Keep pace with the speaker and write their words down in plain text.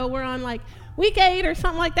We're on like week 8 or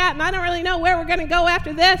something like that, and I don't really know where we're going to go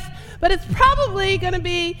after this, but it's probably going to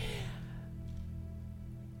be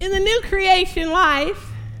in the new creation life.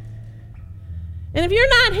 And if you're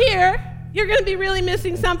not here, you're going to be really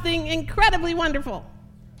missing something incredibly wonderful,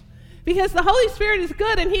 because the Holy Spirit is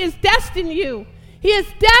good, and He has destined you. He has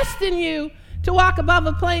destined you to walk above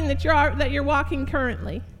a plane that you're walking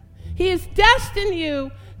currently. He has destined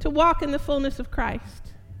you to walk in the fullness of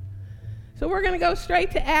Christ. So we're going to go straight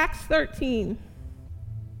to Acts 13,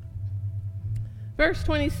 verse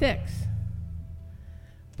 26.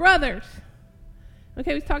 Brothers,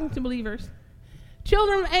 okay, he's talking to believers,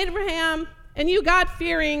 children of Abraham, and you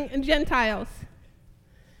God-fearing and Gentiles.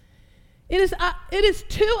 It is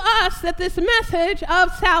to us that this message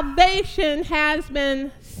of salvation has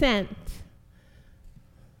been sent.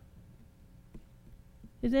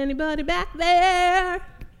 Is anybody back there?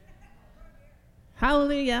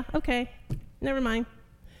 Hallelujah. Okay, never mind.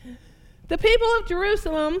 The people of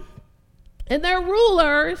Jerusalem and their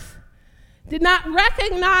rulers did not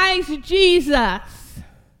recognize Jesus,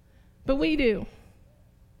 but we do.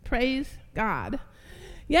 Praise God.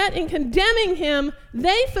 Yet in condemning him,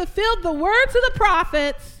 they fulfilled the words of the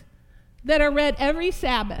prophets that are read every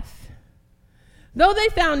Sabbath. Though they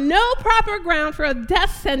found no proper ground for a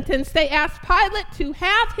death sentence, they asked Pilate to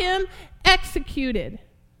have him executed.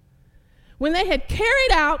 When they had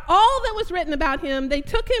carried out all that was written about him, they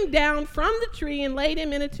took him down from the tree and laid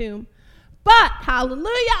him in a tomb. But,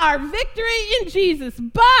 hallelujah, our victory in Jesus.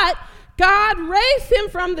 But God raised him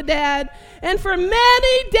from the dead, and for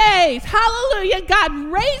many days, hallelujah, God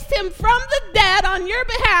raised him from the dead on your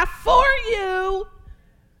behalf for you.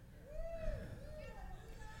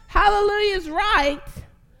 Hallelujah is right.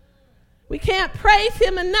 We can't praise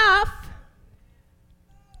him enough.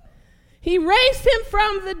 He raised him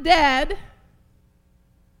from the dead.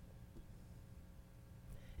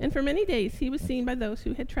 And for many days he was seen by those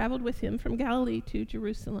who had traveled with him from Galilee to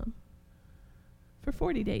Jerusalem. For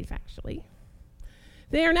 40 days, actually.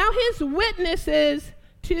 They are now his witnesses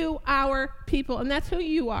to our people. And that's who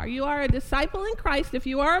you are. You are a disciple in Christ if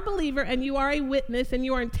you are a believer, and you are a witness, and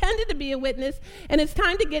you are intended to be a witness. And it's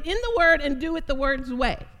time to get in the Word and do it the Word's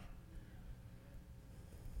way.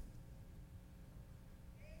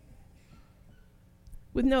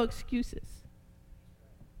 With no excuses.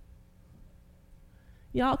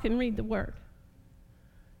 Y'all can read the Word.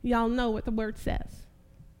 Y'all know what the Word says.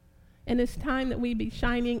 And it's time that we be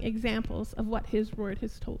shining examples of what his Word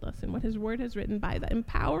has told us and what his Word has written by the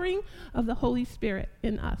empowering of the Holy Spirit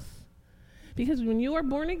in us. Because when you are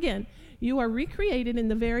born again, you are recreated in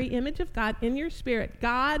the very image of God in your spirit,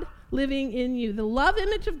 God living in you, the love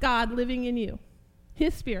image of God living in you,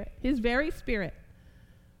 his spirit, his very spirit.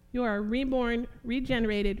 You are a reborn,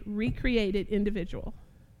 regenerated, recreated individual.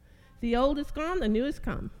 The old is gone, the new has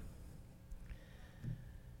come.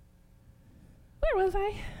 Where was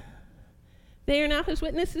I? They are now his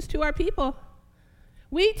witnesses to our people.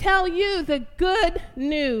 We tell you the good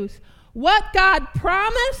news. What God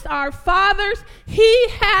promised our fathers, he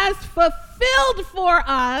has fulfilled for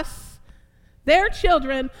us, their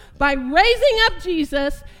children, by raising up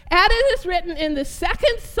Jesus. As it is written in the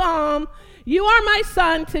 2nd Psalm, you are my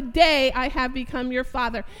son, today I have become your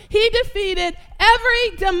father. He defeated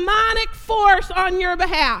every demonic force on your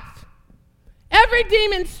behalf. Every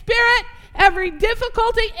demon spirit, every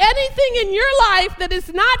difficulty, anything in your life that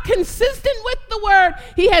is not consistent with the Word,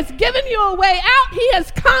 he has given you a way out. He has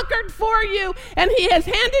conquered for you, and he has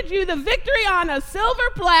handed you the victory on a silver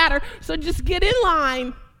platter. So just get in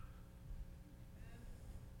line.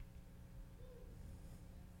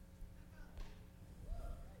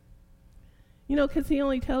 You know, because he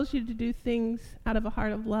only tells you to do things out of a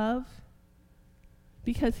heart of love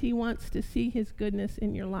because he wants to see his goodness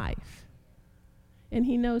in your life. And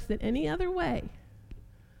he knows that any other way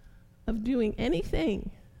of doing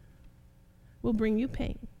anything will bring you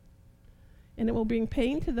pain. And it will bring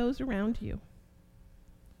pain to those around you.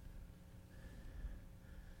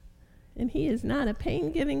 And he is not a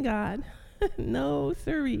pain-giving God. No,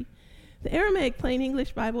 sirree. The Aramaic Plain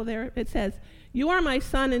English Bible there, it says, you are my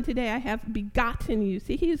son, and today I have begotten you.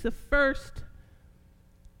 See, he is the first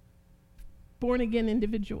born-again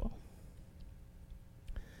individual.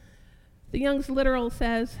 The Young's Literal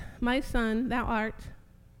says, my son, thou art,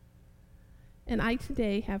 and I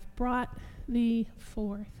today have brought thee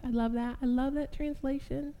forth. I love that. I love that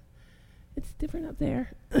translation. It's different up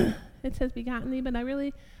there. It says begotten thee, but I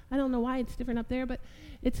don't know why it's different up there, but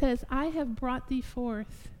it says, I have brought thee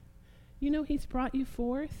forth. You know he's brought you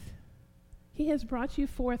forth? He has brought you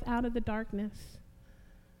forth out of the darkness.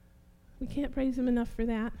 We can't praise him enough for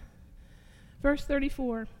that. Verse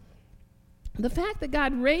 34. The fact that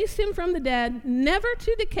God raised him from the dead, never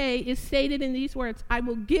to decay, is stated in these words, I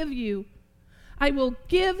will give you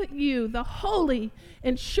the holy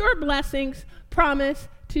and sure blessings promised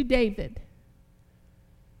to David.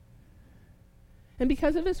 And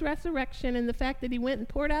because of his resurrection and the fact that he went and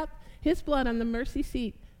poured out his blood on the mercy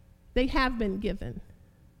seat, they have been given.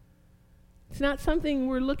 It's not something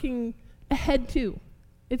we're looking ahead to.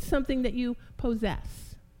 It's something that you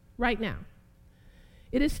possess right now.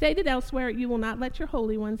 It is stated elsewhere, you will not let your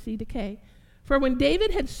Holy One see decay. For when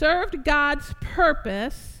David had served God's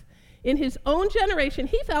purpose in his own generation,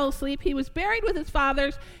 he fell asleep, he was buried with his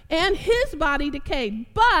fathers, and his body decayed.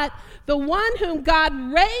 But the one whom God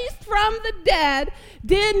raised from the dead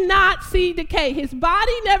did not see decay. His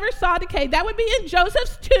body never saw decay. That would be in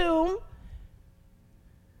Joseph's tomb.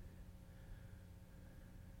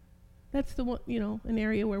 That's the one, an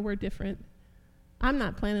area where we're different. I'm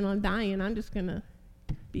not planning on dying. I'm just going to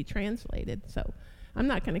be translated. So I'm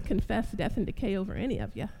not going to confess death and decay over any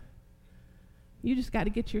of you. You just got to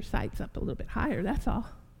get your sights up a little bit higher, that's all,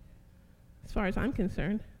 as far as I'm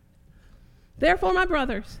concerned. Therefore, my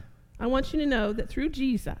brothers, I want you to know that through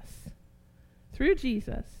Jesus,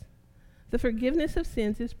 the forgiveness of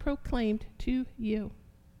sins is proclaimed to you.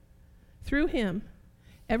 Through him,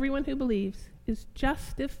 everyone who believes is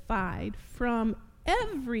justified from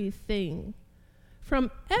everything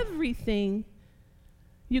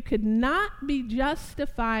you could not be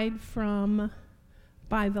justified from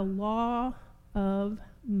by the law of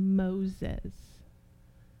Moses.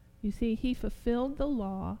 You see, he fulfilled the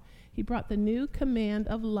law. He brought the new command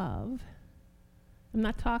of love. I'm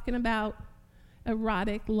not talking about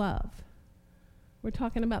erotic love. We're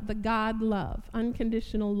talking about the God love,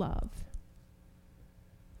 unconditional love.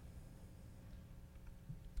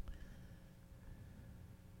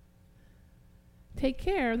 Take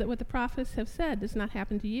care that what the prophets have said does not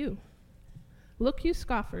happen to you. Look, you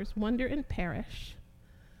scoffers, wonder and perish.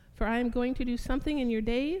 For I am going to do something in your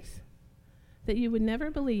days that you would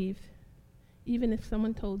never believe, even if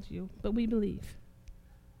someone told you. But we believe.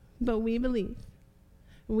 We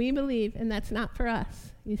believe, and that's not for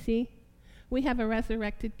us, you see? We have a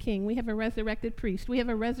resurrected king. We have a resurrected priest. We have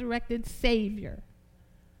a resurrected Savior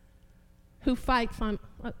who fights on...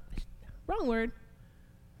 wrong word.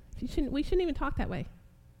 We shouldn't even talk that way.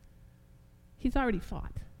 He's already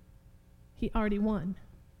fought. He already won.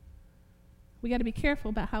 We got to be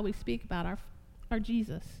careful about how we speak about our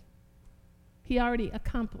Jesus. He already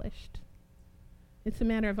accomplished. It's a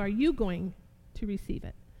matter of, are you going to receive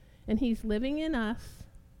it? And he's living in us.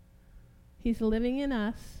 He's living in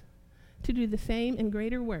us to do the same and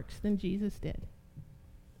greater works than Jesus did.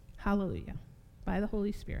 Hallelujah. By the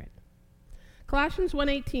Holy Spirit. Colossians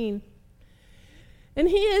 1:18. And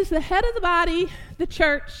he is the head of the body, the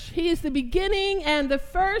church. He is the beginning and the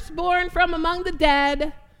firstborn from among the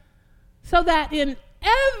dead, so that in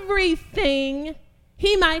everything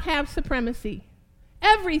he might have supremacy.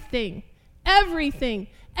 Everything.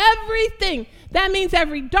 That means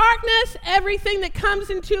every darkness, everything that comes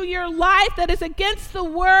into your life that is against the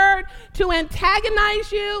word, to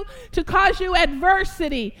antagonize you, to cause you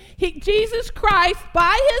adversity. Jesus Christ,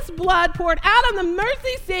 by his blood poured out on the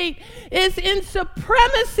mercy seat, is in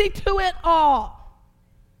supremacy to it all.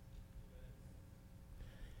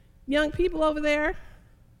 Young people over there,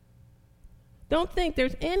 don't think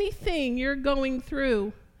there's anything you're going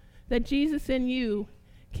through that Jesus in you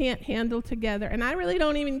can't handle together. And I really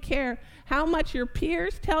don't even care how much your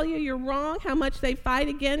peers tell you you're wrong, how much they fight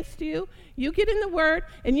against you. You get in the Word,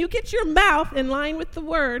 and you get your mouth in line with the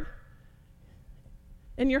Word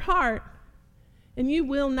and your heart, and you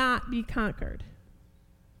will not be conquered.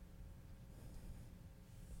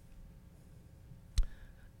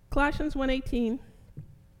 Colossians 1:18.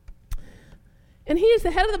 And he is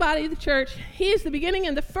the head of the body of the church. He is the beginning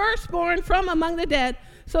and the firstborn from among the dead,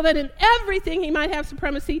 so that in everything he might have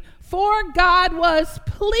supremacy. For God was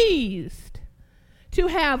pleased to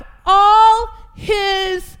have all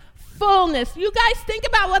his fullness. You guys think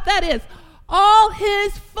about what that is. All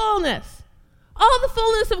his fullness. All the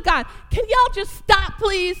fullness of God. Can y'all just stop,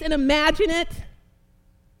 please, and imagine it?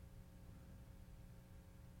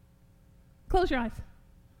 Close your eyes.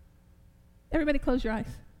 Everybody close your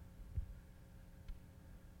eyes.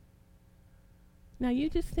 Now you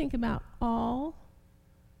just think about all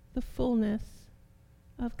the fullness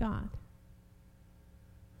of God.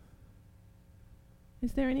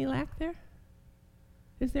 Is there any lack there?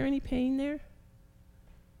 Is there any pain there?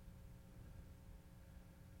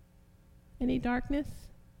 Any darkness?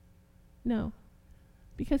 No.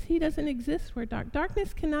 Because he doesn't exist where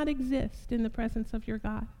darkness cannot exist in the presence of your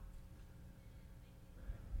God.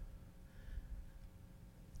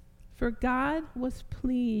 For God was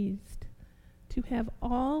pleased to have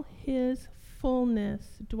all his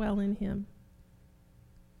fullness dwell in him.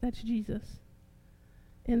 That's Jesus.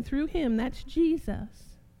 And through him, that's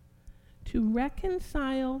Jesus, to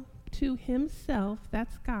reconcile to himself,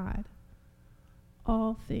 that's God,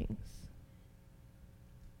 all things.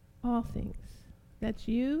 All things. That's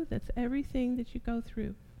you, that's everything that you go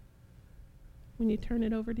through when you turn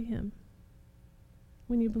it over to him,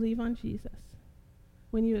 when you believe on Jesus,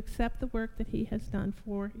 when you accept the work that he has done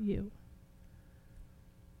for you.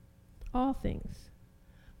 All things,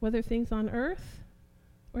 whether things on earth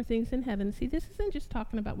or things in heaven. See, this isn't just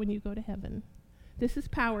talking about when you go to heaven. This is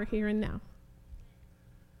power here and now.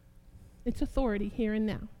 It's authority here and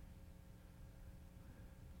now.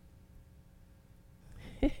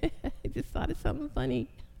 I just thought of something funny.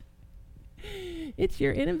 It's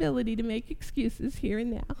your inability to make excuses here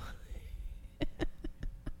and now.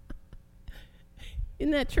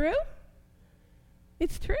 Isn't that true?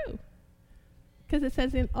 It's true. Because it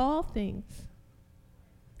says in all things.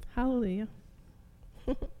 Hallelujah.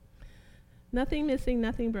 Nothing missing,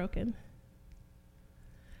 nothing broken.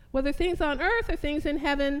 Whether things on earth or things in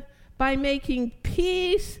heaven, by making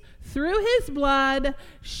peace through his blood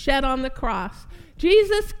shed on the cross.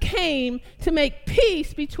 Jesus came to make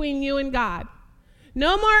peace between you and God.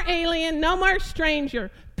 No more alien, no more stranger.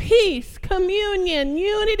 Peace, communion,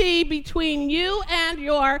 unity between you and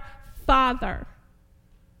your Father.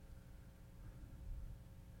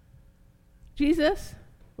 Jesus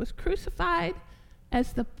was crucified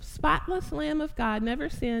as the spotless Lamb of God, never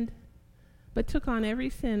sinned, but took on every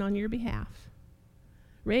sin on your behalf.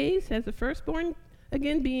 Raised as the firstborn,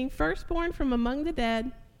 again being firstborn from among the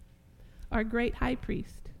dead, our great high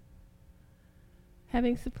priest,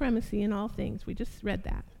 having supremacy in all things. We just read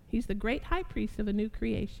that. He's the great high priest of a new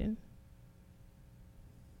creation.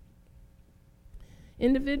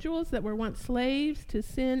 Individuals that were once slaves to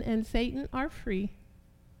sin and Satan are free.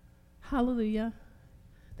 Hallelujah.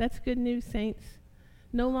 That's good news, saints.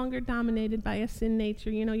 No longer dominated by a sin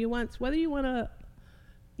nature. You know,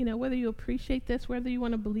 whether you appreciate this, whether you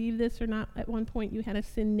want to believe this or not, at one point you had a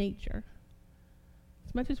sin nature.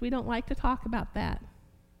 As much as we don't like to talk about that.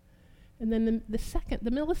 And then the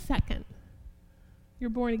millisecond, you're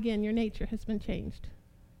born again, your nature has been changed.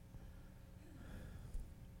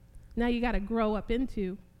 Now you got to grow up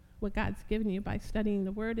into what God's given you by studying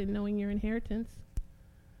the Word and knowing your inheritance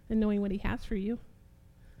and knowing what he has for you.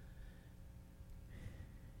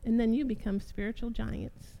 And then you become spiritual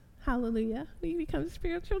giants. Hallelujah. We become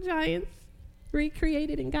spiritual giants,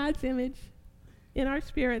 recreated in God's image, in our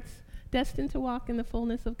spirits, destined to walk in the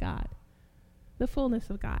fullness of God. The fullness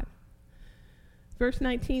of God. Verse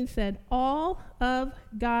 19 said, all of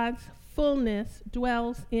God's fullness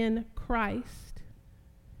dwells in Christ.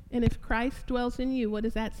 And if Christ dwells in you, what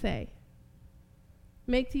does that say?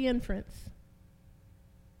 Make the inference.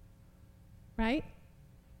 Right?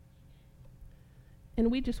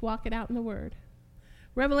 And we just walk it out in the Word.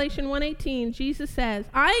 Revelation 1:18, Jesus says,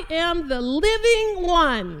 I am the living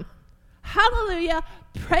one. Hallelujah.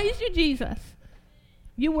 Praise you, Jesus.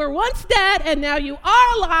 You were once dead, and now you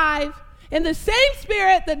are alive, and the same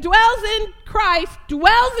Spirit that dwells in Christ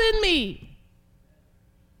dwells in me.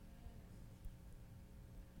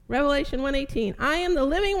 Revelation 1:18, I am the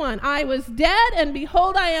living one. I was dead, and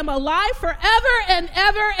behold, I am alive forever and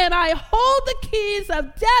ever, and I hold the keys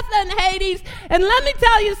of death and Hades. And let me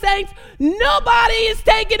tell you, saints, nobody is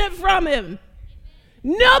taking it from him.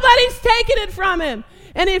 Nobody's taking it from him.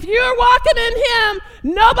 And if you're walking in him,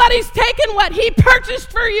 nobody's taking what he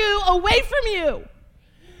purchased for you away from you.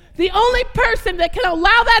 The only person that can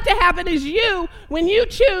allow that to happen is you when you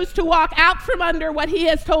choose to walk out from under what he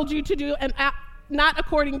has told you to do and not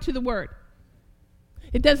according to the Word.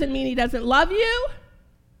 It doesn't mean he doesn't love you,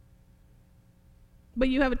 but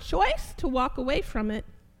you have a choice to walk away from it.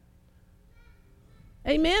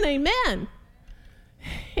 Amen, amen.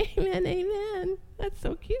 Amen, amen. That's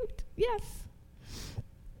so cute. Yes.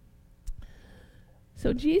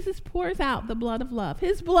 So Jesus pours out the blood of love.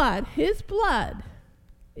 His blood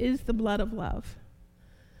is the blood of love.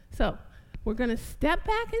 So we're going to step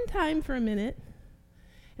back in time for a minute,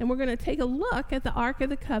 and we're going to take a look at the Ark of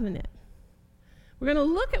the Covenant. We're going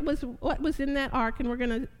to look at what was in that ark,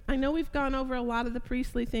 and I know we've gone over a lot of the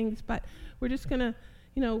priestly things, but we're just going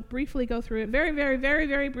to, briefly go through it. Very, very, very,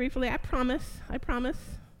 very briefly. I promise.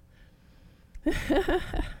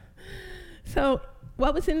 So,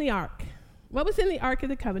 what was in the ark? What was in the Ark of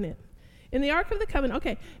the Covenant? In the Ark of the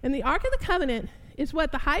Covenant, in the Ark of the Covenant is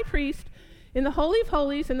what the high priest in the Holy of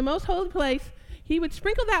Holies, in the most holy place, he would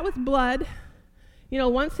sprinkle that with blood.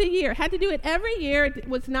 once a year. Had to do it every year. It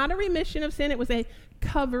was not a remission of sin. It was a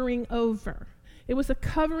covering over. It was a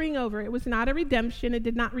covering over. It was not a redemption. It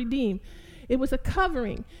did not redeem. It was a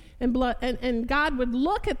covering. And blood, and God would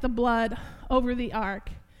look at the blood over the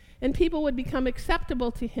ark, and people would become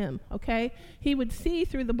acceptable to him, okay? He would see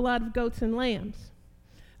through the blood of goats and lambs,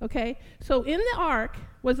 okay? So in the ark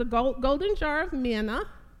was a golden jar of manna.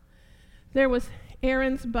 There was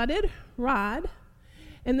Aaron's budded rod,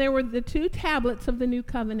 and there were the 2 tablets of the new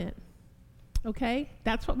covenant, okay?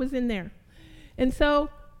 That's what was in there. And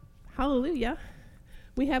so, hallelujah,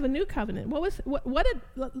 we have a new covenant.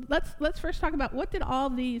 Let's first talk about what did all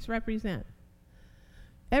these represent?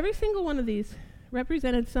 Every single one of these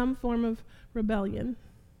represented some form of rebellion,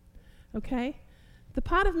 okay? The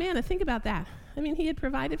pot of manna, think about that. I mean, he had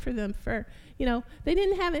provided for them they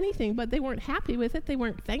didn't have anything, but they weren't happy with it. They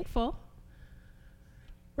weren't thankful,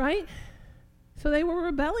 right? So they were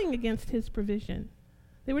rebelling against his provision.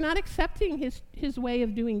 They were not accepting his way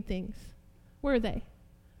of doing things, were they?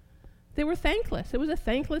 They were thankless. It was a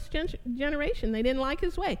thankless generation. They didn't like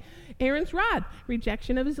his way. Aaron's rod,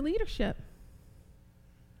 rejection of his leadership.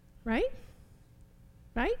 Right?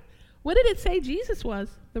 Right? What did it say Jesus was?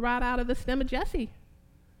 The rod out of the stem of Jesse.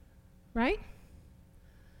 Right?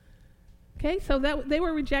 Okay, so that they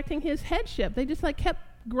were rejecting his headship. They just kept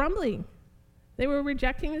grumbling. They were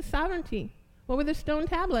rejecting his sovereignty. What were the stone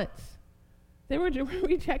tablets? They were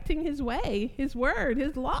rejecting his way, his word,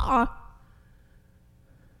 his law.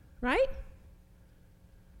 Right?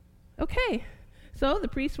 Okay. So the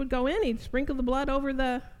priest would go in, he'd sprinkle the blood over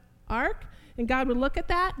the ark, and God would look at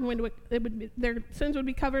that, and their sins would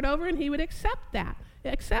be covered over, and he would accept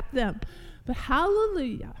them. But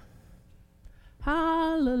hallelujah,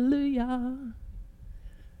 hallelujah,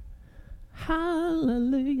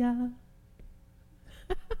 hallelujah.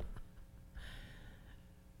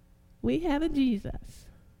 We have a Jesus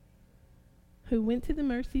who went to the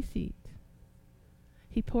mercy seat.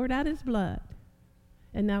 He poured out his blood,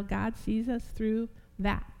 and now God sees us through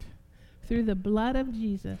that, through the blood of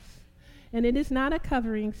Jesus. And it is not a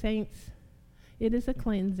covering, saints. It is a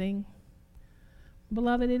cleansing.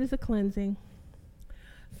 Beloved, it is a cleansing.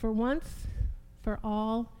 For once, for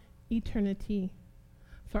all eternity,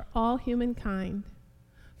 for all humankind,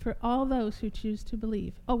 for all those who choose to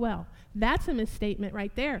believe. Oh, well, that's a misstatement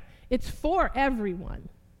right there. It's for everyone.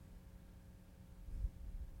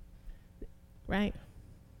 Right?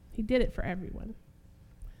 He did it for everyone.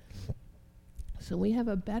 So we have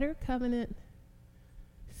a better covenant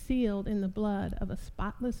sealed in the blood of a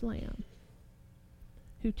spotless lamb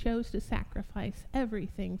who chose to sacrifice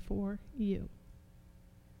everything for you.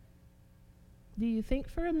 Do you think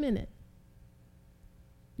for a minute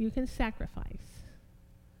you can sacrifice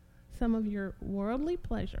some of your worldly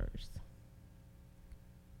pleasures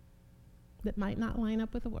that might not line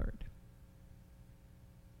up with the word?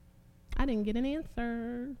 I didn't get an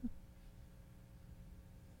answer.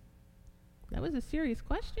 That was a serious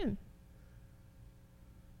question.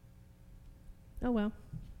 Oh, well.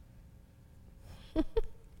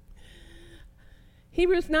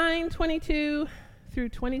 Hebrews 9:22 through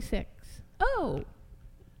 26. Oh,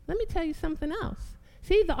 let me tell you something else.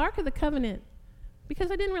 See, the Ark of the Covenant,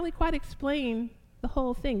 because I didn't really quite explain the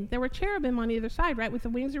whole thing. There were cherubim on either side, right, with the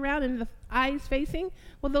wings around and the eyes facing.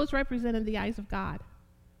 Well, those represented the eyes of God.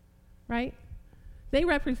 Right? They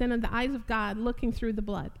represented the eyes of God looking through the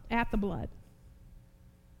blood, at the blood.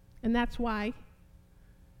 And that's why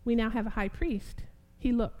we now have a high priest.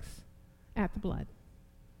 He looks at the blood.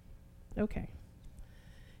 Okay.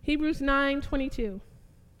 Hebrews 9:22.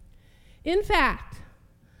 In fact,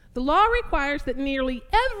 the law requires that nearly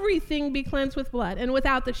everything be cleansed with blood, and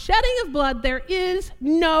without the shedding of blood, there is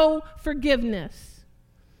no forgiveness.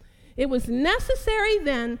 It was necessary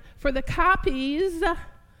then for the copies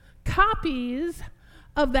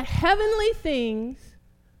of the heavenly things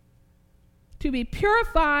to be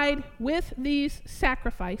purified with these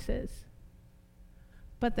sacrifices,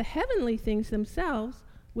 but the heavenly things themselves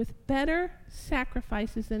with better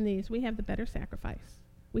sacrifices than these. We have the better sacrifice.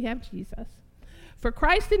 We have Jesus. For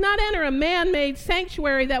Christ did not enter a man-made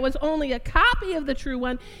sanctuary that was only a copy of the true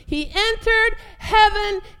one. He entered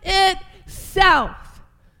heaven itself,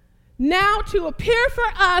 now to appear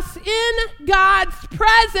for us in God's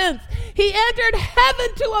presence. He entered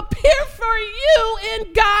heaven to appear for you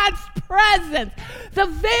in God's presence. The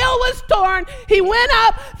veil was torn. He went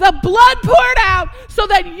up. The blood poured out so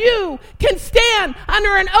that you can stand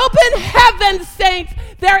under an open heaven, saints.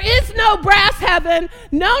 There is no brass heaven.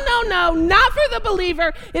 No, not for the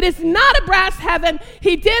believer. It is not a brass heaven.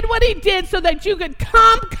 He did what he did so that you could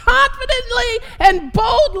come confidently and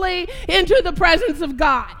boldly into the presence of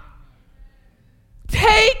God.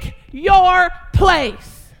 take your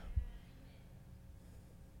place.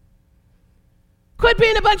 Quit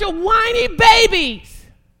being a bunch of whiny babies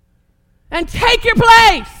and take your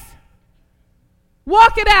place.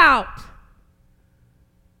 Walk it out.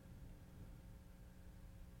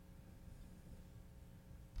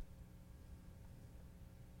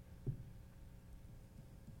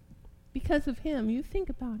 Because of him, you think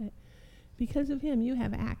about it. Because of him, you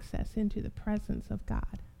have access into the presence of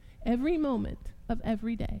God every moment of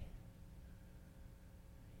every day.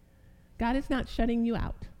 God is not shutting you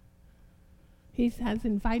out. He has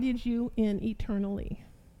invited you in eternally,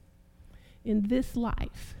 in this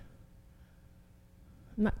life.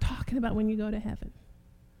 I'm not talking about when you go to heaven.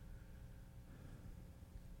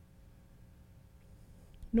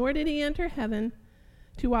 Nor did he enter heaven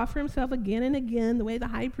to offer himself again and again the way the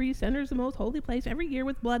high priest enters the most holy place every year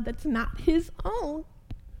with blood that's not his own.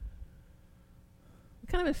 What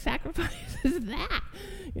kind of a sacrifice is that?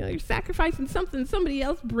 You know, you're sacrificing something somebody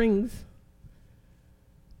else brings.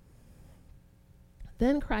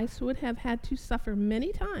 Then Christ would have had to suffer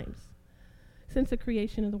many times since the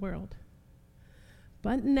creation of the world.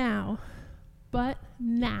 But now,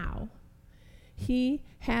 he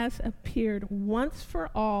has appeared once for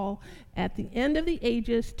all at the end of the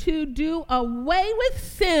ages to do away with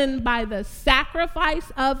sin by the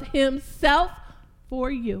sacrifice of himself for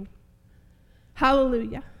you.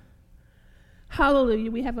 Hallelujah. Hallelujah.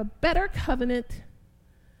 We have a better covenant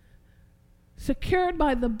secured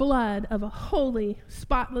by the blood of a holy,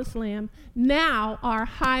 spotless lamb, now our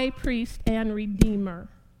high priest and redeemer.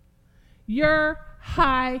 Your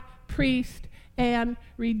high priest and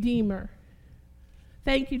redeemer.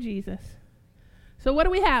 Thank you, Jesus. So what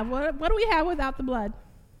do we have? What do we have without the blood?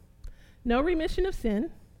 No remission of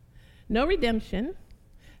sin, no redemption,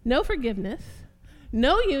 no forgiveness,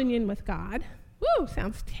 no union with God. Woo,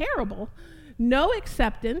 sounds terrible. No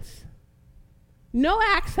acceptance, no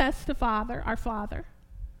access to Father, our Father.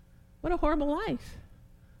 What a horrible life.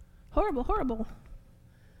 Horrible, horrible.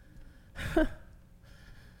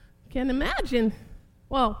 Can imagine.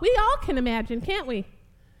 Well, we all can imagine, can't we?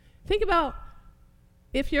 Think about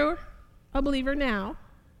if you're a believer now,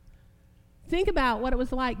 think about what it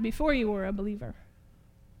was like before you were a believer.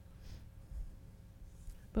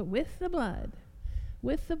 But with the blood,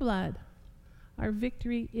 our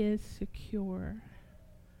victory is secure.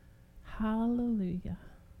 Hallelujah.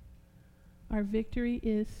 Our victory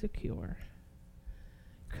is secure.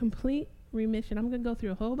 Complete remission. I'm going to go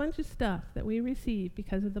through a whole bunch of stuff that we receive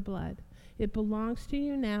because of the blood. It belongs to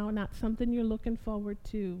you now, not something you're looking forward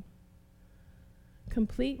to.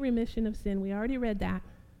 Complete remission of sin. We already read that.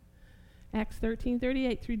 Acts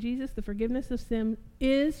 13:38. Through Jesus, the forgiveness of sin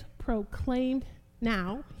is proclaimed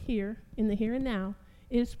now, here, in the here and now,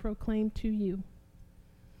 is proclaimed to you.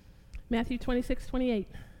 Matthew 26:28.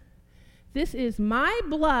 This is my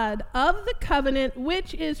blood of the covenant,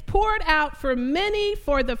 which is poured out for many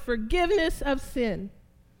for the forgiveness of sin.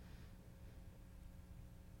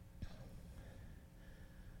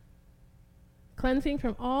 Cleansing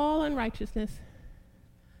from all unrighteousness.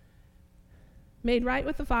 Made right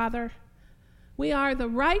with the Father. We are the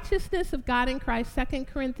righteousness of God in Christ. 2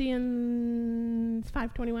 Corinthians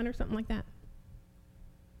 5:21 or something like that.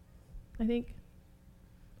 I think.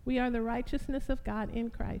 We are the righteousness of God in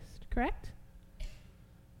Christ. Correct?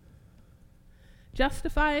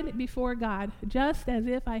 Justified before God, just as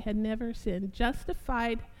if I had never sinned.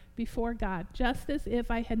 Justified before God, just as if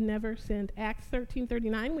I had never sinned. Acts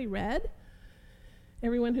 13:39 we read.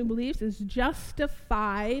 Everyone who believes is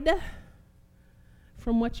justified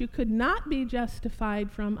from what you could not be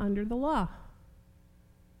justified from under the law.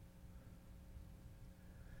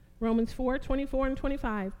 Romans 4:24 and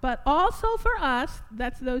 25. But also for us,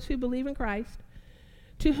 that's those who believe in Christ,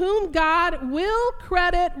 to whom God will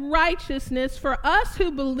credit righteousness, for us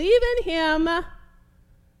who believe in him,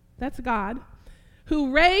 that's God,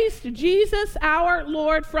 who raised Jesus our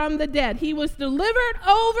Lord from the dead. He was delivered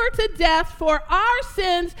over to death for our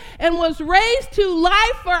sins and was raised to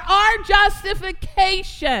life for our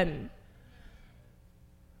justification.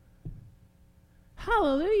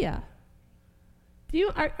 Hallelujah.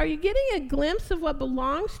 Are you getting a glimpse of what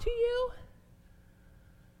belongs to you?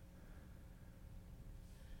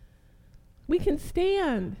 We can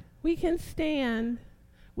stand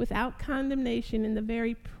without condemnation in the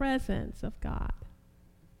very presence of God.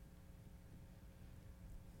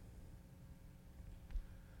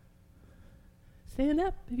 Stand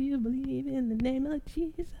up if you believe in the name of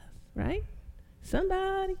Jesus, right?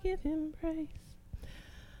 Somebody give him praise.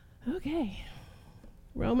 Okay.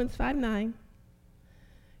 Romans 5:9.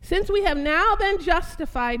 Since we have now been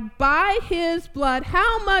justified by his blood,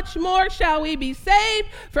 how much more shall we be saved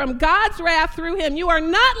from God's wrath through him? You are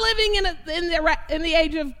not living in the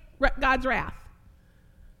age of God's wrath.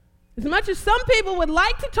 As much as some people would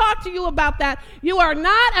like to talk to you about that, you are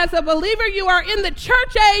not. As a believer, you are in the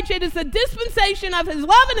church age. It is a dispensation of his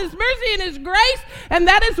love and his mercy and his grace, and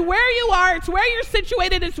that is where you are. It's where you're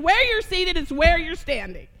situated. It's where you're seated. It's where you're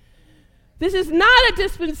standing. This is not a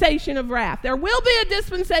dispensation of wrath. There will be a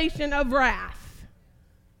dispensation of wrath.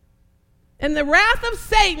 And the wrath of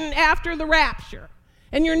Satan after the rapture.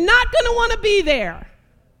 And you're not going to want to be there.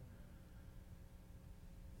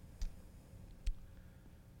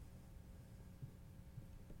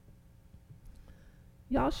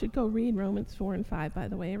 Y'all should go read Romans 4 and 5, by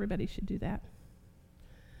the way. Everybody should do that.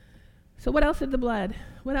 So what else did the blood?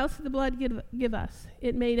 What else did the blood give us?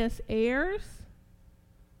 It made us heirs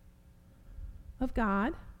of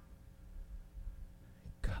God,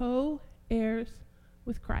 co-heirs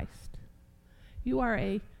with Christ. You are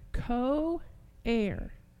a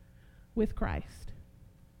co-heir with Christ.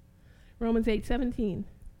 Romans 8:17.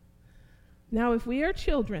 Now if we are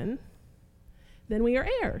children, then we are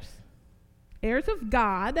heirs. Heirs of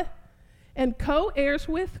God and co-heirs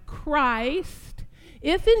with Christ,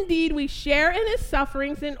 if indeed we share in his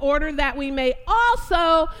sufferings, in order that we may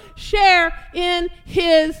also share in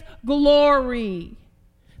his glory.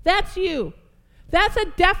 That's you. That's a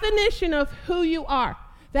definition of who you are.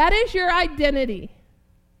 That is your identity.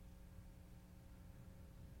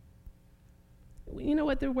 You know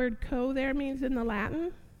what the word co there means in the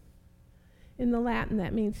Latin? In the Latin,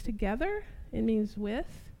 that means together. It means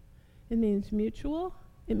with. It means mutual.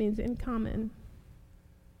 It means in common.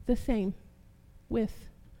 The same. With.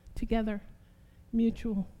 Together.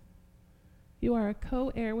 Mutual. You are a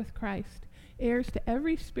co-heir with Christ. Heirs to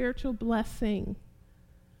every spiritual blessing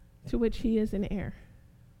to which he is an heir.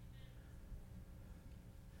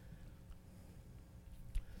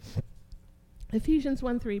 Ephesians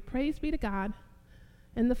 1:3. Praise be to God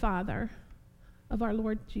and the Father of our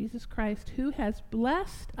Lord Jesus Christ, who has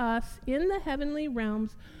blessed us in the heavenly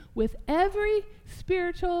realms with every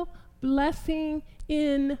spiritual blessing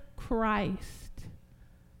in Christ.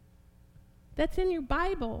 That's in your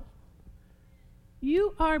Bible.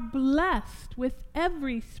 You are blessed with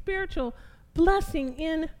every spiritual blessing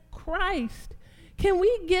in Christ. Can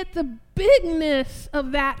we get the bigness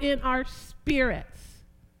of that in our spirits?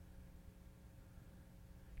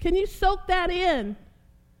 Can you soak that in?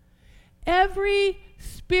 Every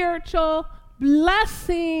spiritual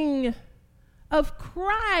blessing of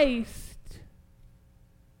Christ,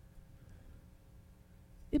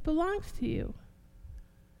 it belongs to you.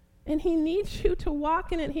 And he needs you to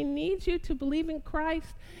walk in it. He needs you to believe in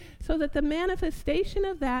Christ so that the manifestation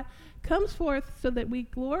of that comes forth so that we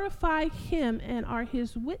glorify him and are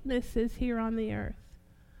his witnesses here on the earth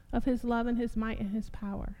of his love and his might and his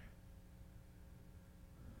power.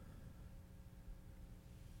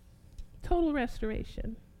 Total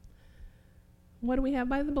restoration. What do we have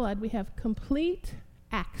by the blood? We have complete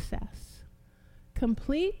access.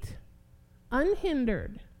 Complete,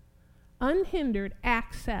 unhindered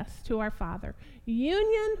access to our Father.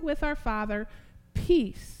 Union with our Father,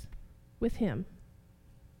 peace with him.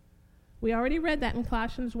 We already read that in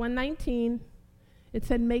Colossians 1:19. It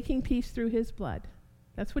said making peace through his blood.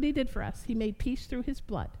 That's what he did for us. He made peace through his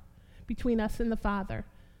blood between us and the Father.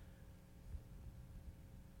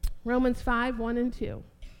 Romans 5:1 and 2.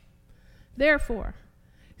 Therefore,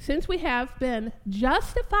 since we have been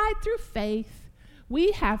justified through faith,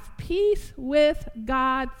 we have peace with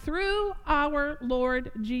God through our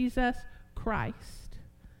Lord Jesus Christ.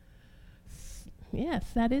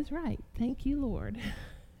 Yes, that is right. Thank you, Lord.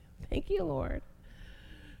 Thank you, Lord.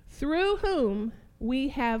 Through whom we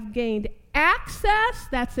have gained access,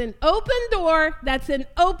 that's an open door, that's an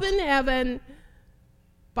open heaven,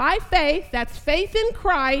 by faith, that's faith in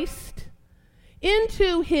Christ,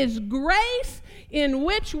 into his grace in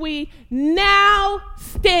which we now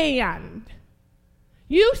stand.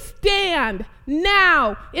 You stand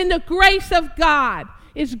now in the grace of God.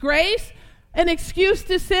 Is grace an excuse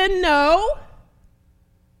to sin? No.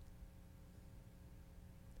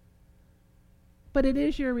 But it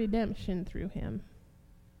is your redemption through him.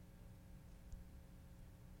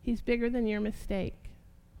 He's bigger than your mistake.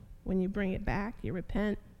 When you bring it back, you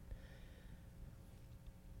repent.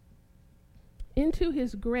 Into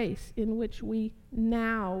his grace in which we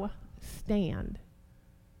now stand.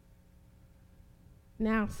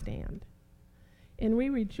 Now stand. And we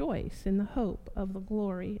rejoice in the hope of the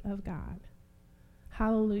glory of God.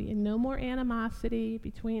 Hallelujah. No more animosity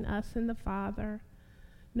between us and the Father.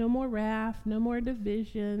 No more wrath. No more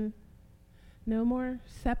division. No more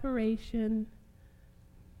separation.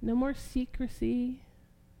 No more secrecy.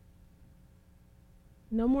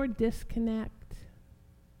 No more disconnect.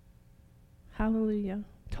 Hallelujah.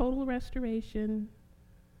 Total restoration.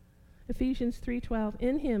 Ephesians 3:12.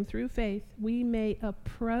 In him, through faith, we may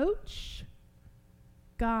approach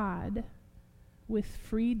God with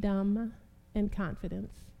freedom and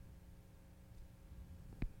confidence.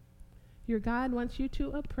 Your God wants you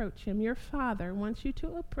to approach him. Your Father wants you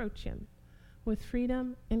to approach him with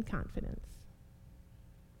freedom and confidence.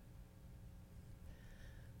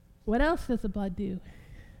 What else does the blood do?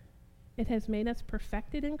 It has made us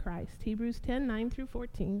perfected in Christ. Hebrews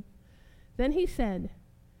 10:9-14. Then he said,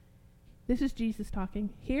 this is Jesus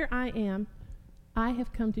talking, here I am. I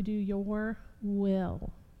have come to do your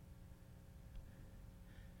will.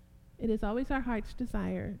 It is always our heart's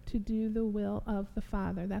desire to do the will of the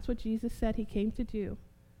Father. That's what Jesus said he came to do.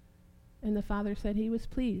 And the Father said he was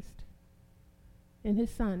pleased in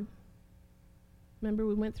his Son. Remember,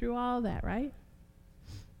 we went through all that, right?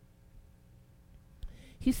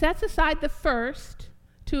 He sets aside the first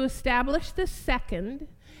to establish the second.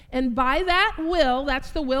 And by that will,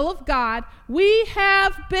 that's the will of God, we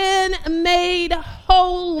have been made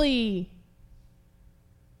holy.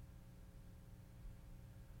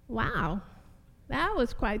 Wow, that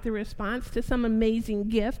was quite the response to some amazing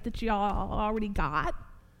gift that y'all already got.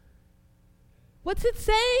 What's it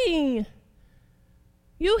saying?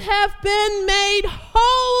 You have been made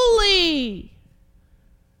holy.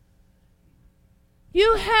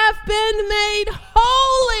 You have been made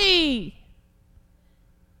holy.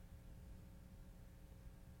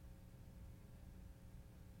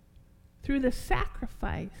 Through the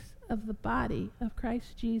sacrifice of the body of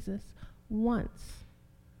Christ Jesus once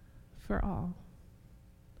for all.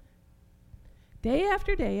 Day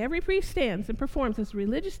after day, every priest stands and performs his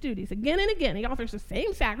religious duties again and again. He offers the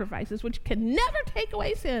same sacrifices, which can never take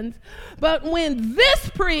away sins. But when this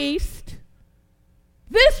priest,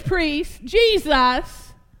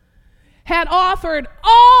 Jesus, had offered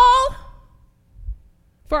all,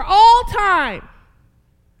 for all time,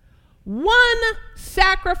 one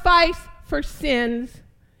sacrifice for sins,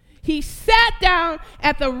 he sat down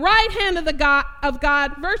at the right hand of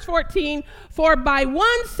God, verse 14, for by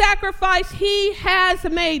one sacrifice he has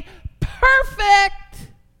made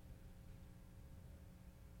perfect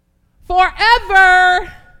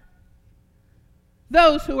forever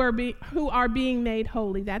those who are being made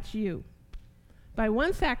holy. That's you. By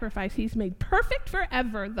one sacrifice he's made perfect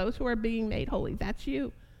forever those who are being made holy. That's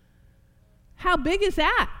you. How big is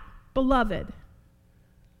that, beloved?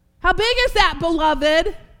 How big is that,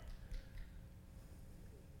 beloved?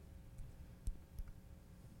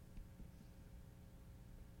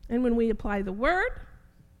 And when we apply the word,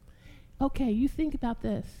 okay, you think about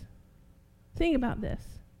this. Think about this.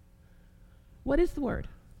 What is the word?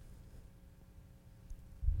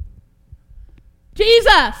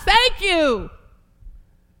 Jesus, thank you.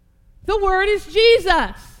 The word is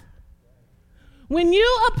Jesus. When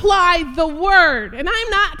you apply the word, and I'm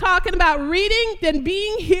not talking about reading and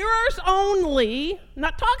being hearers only, I'm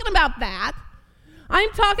not talking about that.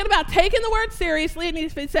 I'm talking about taking the word seriously, and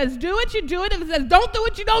if it says do it, you do it. If it says don't do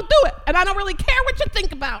it, you don't do it. And I don't really care what you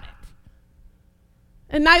think about it.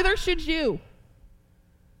 And neither should you.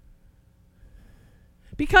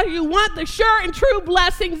 Because you want the sure and true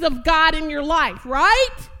blessings of God in your life,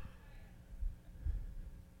 right?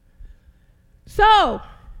 So,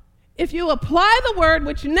 if you apply the word,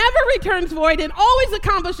 which never returns void and always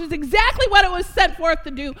accomplishes exactly what it was sent forth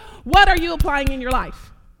to do, what are you applying in your life?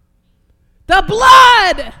 The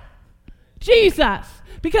blood, Jesus,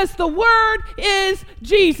 because the word is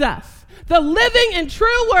Jesus, the living and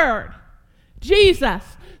true word, Jesus.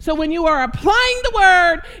 So when you are applying the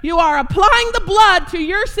word, you are applying the blood to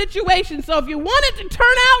your situation. So if you want it to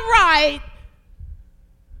turn out right,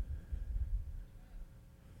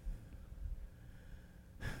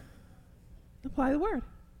 apply the word.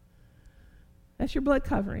 That's your blood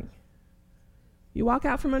covering. You walk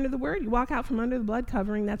out from under the word, you walk out from under the blood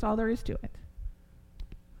covering. That's all there is to it.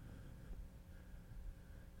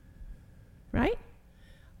 Right?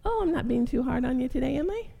 Oh, I'm not being too hard on you today,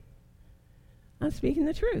 am I? I'm speaking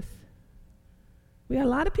the truth. We got a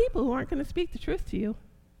lot of people who aren't going to speak the truth to you.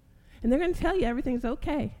 And they're going to tell you everything's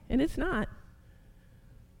okay, and it's not.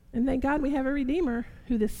 And thank God we have a Redeemer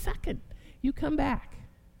who the second you come back,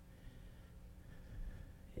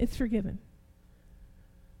 it's forgiven.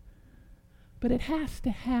 But it has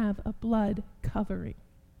to have a blood covering.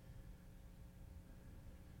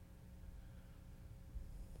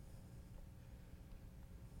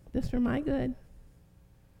 This for my good.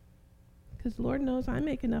 Because the Lord knows I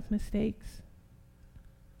make enough mistakes.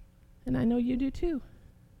 And I know you do too.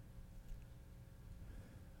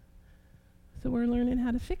 So we're learning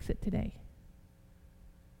how to fix it today.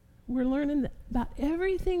 We're learning about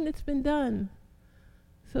everything that's been done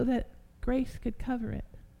so that grace could cover it,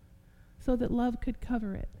 so that love could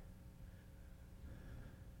cover it.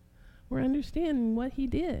 We're understanding what he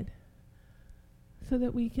did so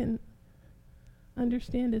that we can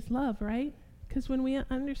understand his love, right? Because when we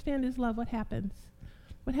understand his love, what happens?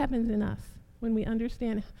 What happens in us when we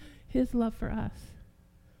understand his love for us?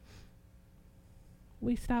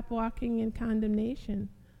 We stop walking in condemnation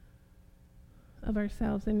of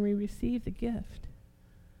ourselves and we receive the gift.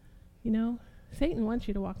 You know, Satan wants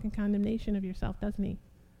you to walk in condemnation of yourself, doesn't he?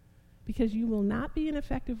 Because you will not be an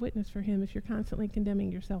effective witness for him if you're constantly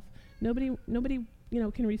condemning yourself. Nobody,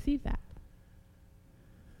 can receive that.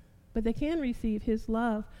 But they can receive his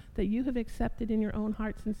love that you have accepted in your own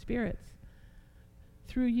hearts and spirits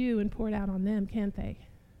through you and poured out on them, can't they?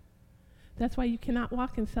 That's why you cannot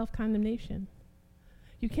walk in self-condemnation.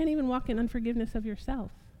 You can't even walk in unforgiveness of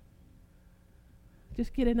yourself.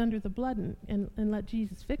 Just get it under the blood and let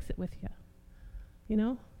Jesus fix it with you. You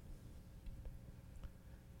know?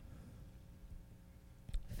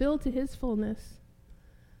 Filled to his fullness.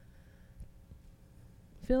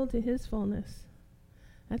 Filled to his fullness.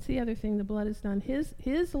 That's the other thing the blood has done.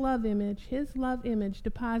 His love image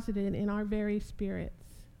deposited in our very spirits.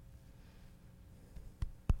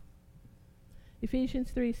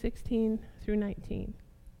 Ephesians 3:16 through 19.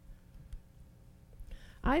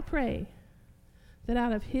 I pray that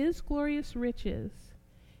out of his glorious riches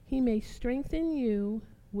he may strengthen you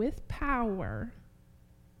with power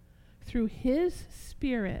through his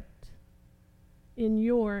Spirit in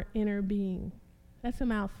your inner being. That's a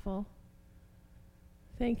mouthful.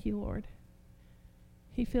 Thank you, Lord.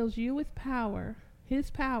 He fills you with power,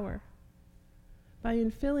 his power, by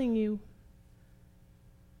infilling you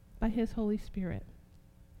by his Holy Spirit,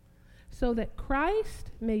 so that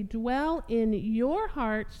Christ may dwell in your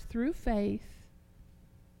hearts through faith.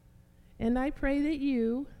 And I pray that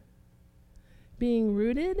you, being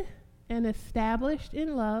rooted and established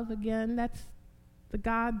in love, again, that's the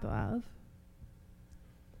God love,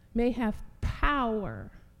 may have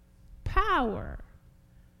power.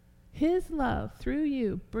 His love through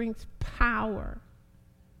you brings power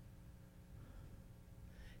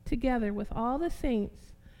together with all the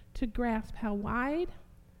saints to grasp how wide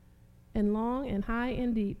and long and high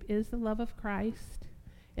and deep is the love of Christ,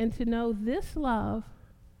 and to know this love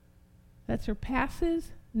that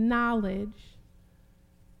surpasses knowledge.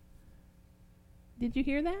 Did you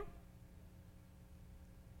hear that?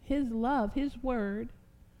 His love, his word,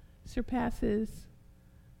 surpasses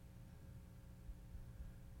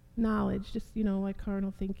knowledge, just, like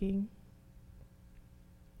carnal thinking.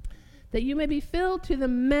 That you may be filled to the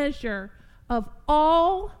measure of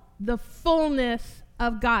all the fullness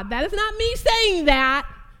of God. That is not me saying that.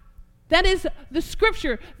 That is the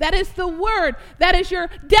scripture. That is the word. That is your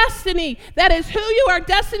destiny. That is who you are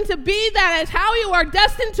destined to be. That is how you are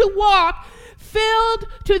destined to walk, filled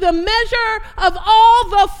to the measure of all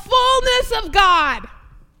the fullness of God.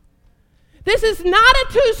 This is not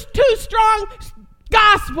a too strong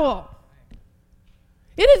gospel.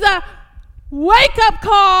 It is a wake-up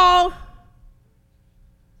call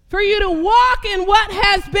for you to walk in what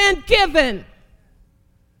has been given.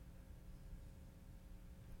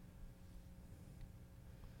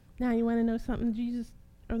 Now, you want to know something Jesus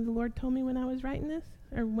or the Lord told me when I was writing this,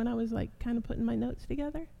 or when I was kind of putting my notes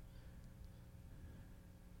together?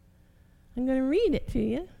 I'm going to read it to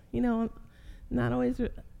you. I'm not always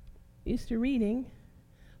used to reading,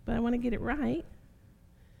 but I want to get it right.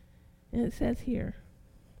 And it says here,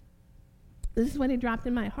 this is what he dropped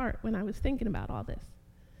in my heart when I was thinking about all this.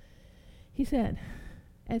 He said,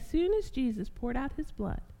 as soon as Jesus poured out his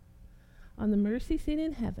blood on the mercy seat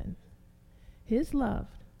in heaven, his love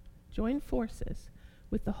joined forces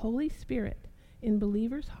with the Holy Spirit in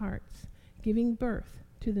believers' hearts, giving birth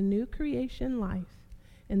to the new creation life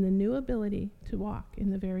and the new ability to walk in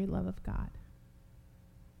the very love of God.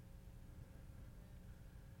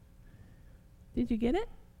 Did you get it?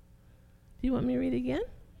 Do you want me to read it again?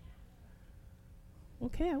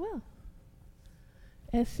 Okay, I will.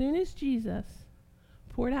 As soon as Jesus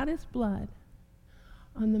poured out his blood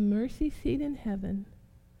on the mercy seat in heaven,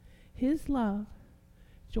 his love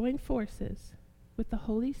joined forces with the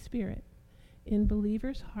Holy Spirit in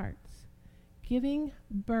believers' hearts, giving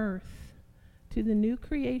birth to the new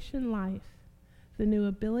creation life, the new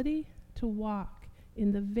ability to walk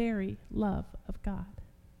in the very love of God.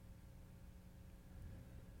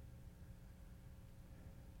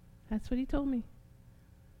 That's what he told me.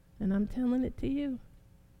 And I'm telling it to you.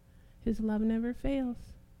 His love never fails.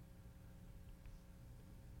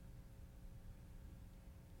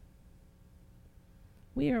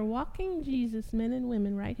 We are walking Jesus, men and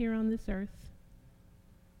women, right here on this earth.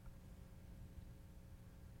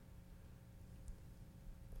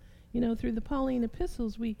 You know, through the Pauline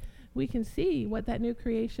epistles, we can see what that new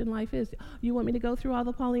creation life is. You want me to go through all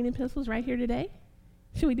the Pauline epistles right here today?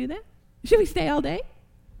 Should we do that? Should we stay all day?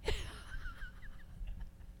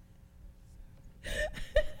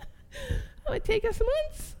 It would take us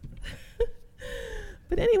months.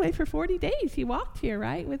 But anyway, for 40 days he walked here,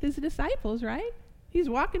 right, with his disciples, right? He's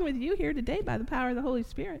walking with you here today by the power of the Holy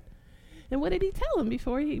Spirit. And what did he tell them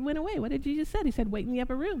before he went away? What did Jesus say? He said, wait in the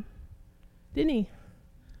upper room. Didn't he?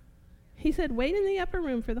 He said, wait in the upper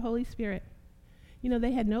room for the Holy Spirit. You know,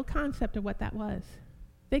 they had no concept of what that was.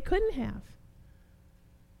 They couldn't have.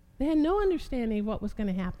 They had no understanding of what was going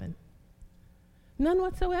to happen. None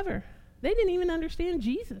whatsoever. They didn't even understand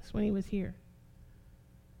Jesus when he was here.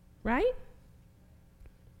 Right?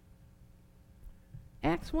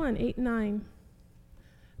 Acts 1, 8 and 9.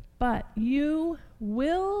 But you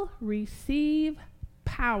will receive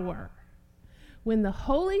power when the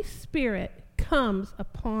Holy Spirit comes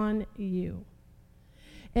upon you.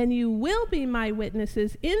 And you will be my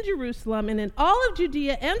witnesses in Jerusalem and in all of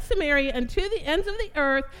Judea and Samaria and to the ends of the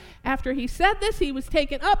earth. After he said this, he was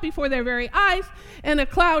taken up before their very eyes, and a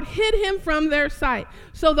cloud hid him from their sight.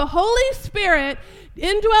 So the Holy Spirit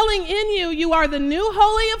indwelling in you, you are the new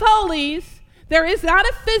Holy of Holies. There is not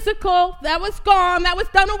a physical. That was gone. That was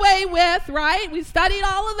done away with, right? We studied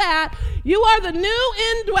all of that. You are the new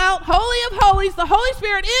indwelt Holy of Holies. The Holy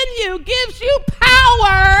Spirit in you gives you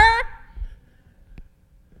power,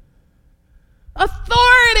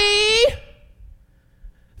 authority,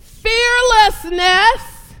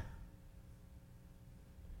 fearlessness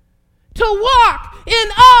to walk in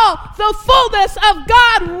all the fullness of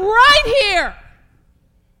God right here.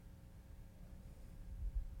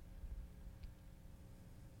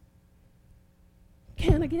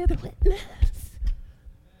 Can I get a witness?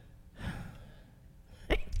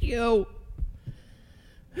 Thank you.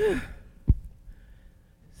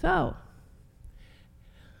 So,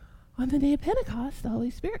 on the day of Pentecost, the Holy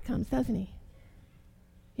Spirit comes, doesn't he?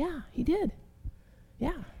 Yeah, he did.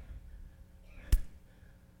 Yeah.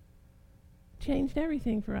 Changed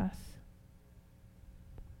everything for us.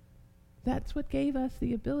 That's what gave us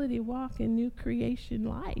the ability to walk in new creation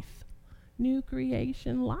life. New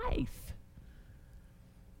creation life.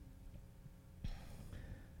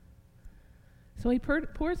 So he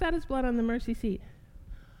pours out his blood on the mercy seat.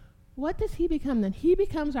 What does he become then? He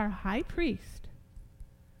becomes our high priest,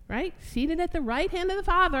 right? Seated at the right hand of the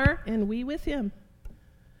Father, and we with him,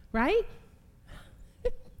 right?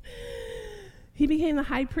 He became the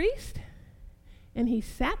high priest, and he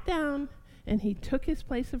sat down, and he took his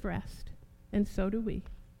place of rest. And so do we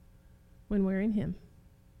when we're in him.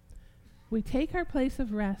 We take our place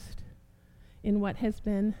of rest in what has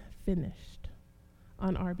been finished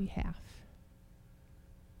on our behalf.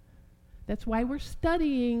 That's why we're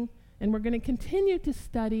studying, and we're going to continue to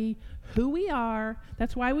study who we are.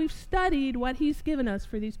 That's why we've studied what he's given us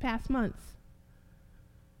for these past months.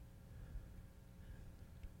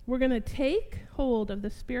 We're going to take hold of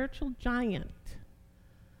the spiritual giant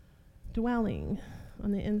dwelling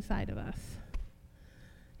on the inside of us.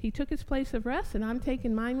 He took his place of rest, and I'm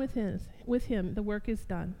taking mine with him. The work is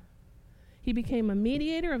done. He became a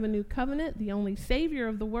mediator of a new covenant, the only Savior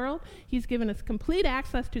of the world. He's given us complete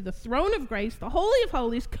access to the throne of grace, the Holy of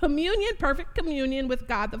Holies, communion, perfect communion with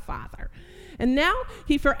God the Father. And now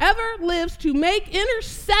he forever lives to make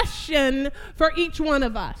intercession for each one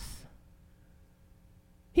of us.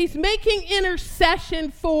 He's making intercession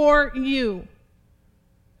for you.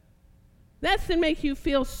 That's to make you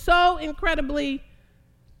feel so incredibly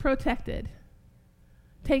protected,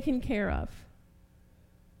 taken care of.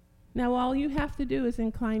 Now, all you have to do is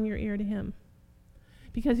incline your ear to him,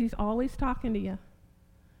 because he's always talking to you.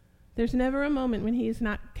 There's never a moment when he is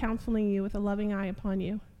not counseling you with a loving eye upon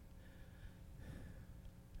you.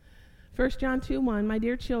 1 John 2:1, my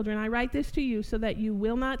dear children, I write this to you so that you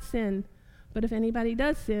will not sin. But if anybody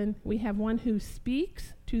does sin, we have one who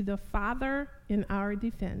speaks to the Father in our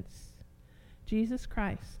defense, Jesus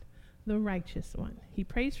Christ, the righteous one. He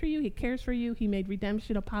prays for you. He cares for you. He made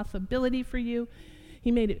redemption a possibility for you. He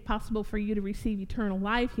made it possible for you to receive eternal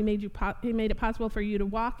life. He made it possible for you to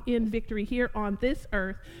walk in victory here on this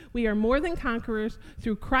earth. We are more than conquerors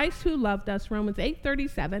through Christ who loved us, Romans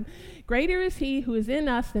 8:37. Greater is he who is in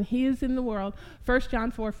us than he is in the world, 1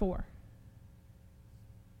 John 4:4.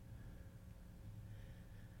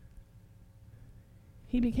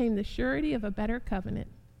 He became the surety of a better covenant.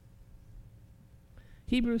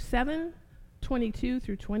 Hebrews 7:22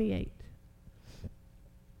 through 28.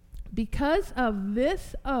 Because of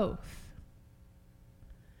this oath,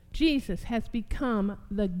 Jesus has become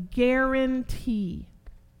the guarantee.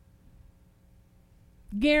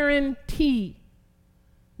 Guarantee.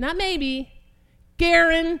 Not maybe,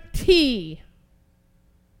 guarantee.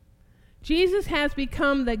 Jesus has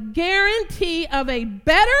become the guarantee of a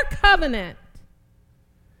better covenant.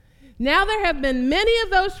 Now there have been many of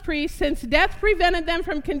those priests since death prevented them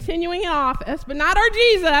from continuing in office, but not our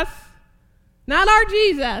Jesus. Not our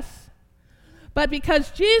Jesus. But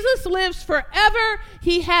because Jesus lives forever,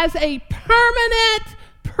 he has a permanent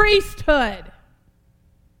priesthood.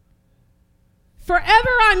 Forever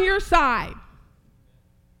on your side.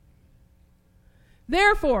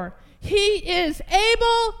 Therefore, he is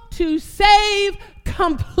able to save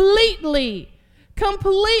completely.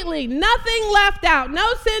 Completely. Nothing left out.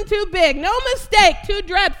 No sin too big. No mistake too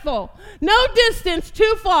dreadful. No distance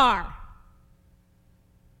too far.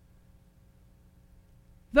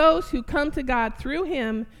 Those who come to God through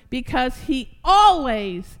him, because he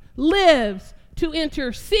always lives to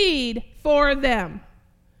intercede for them.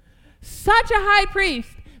 Such a high priest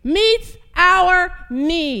meets our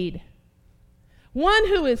need. One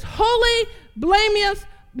who is holy, blameless,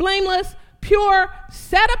 pure,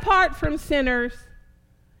 set apart from sinners,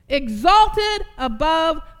 exalted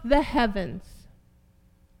above the heavens.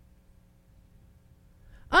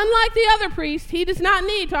 Unlike the other priests, he does not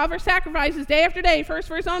need to offer sacrifices day after day, first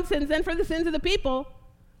for his own sins, then for the sins of the people.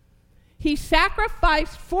 He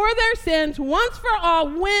sacrificed for their sins once for all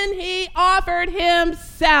when he offered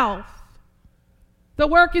himself. The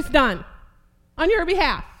work is done on your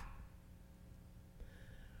behalf.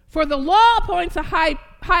 For the law appoints a high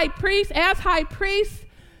priest, as high priests,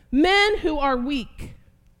 men who are weak.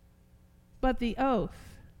 But the oath,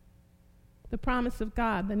 the promise of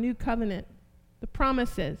God, the new covenant, the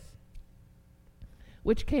promises,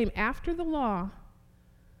 which came after the law,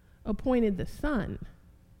 appointed the Son,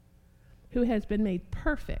 who has been made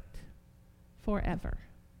perfect forever.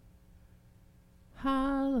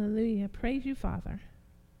 Hallelujah. Praise you, Father.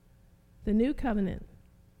 The new covenant,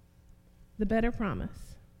 the better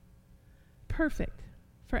promise, perfect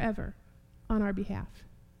forever on our behalf.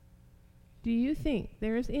 Do you think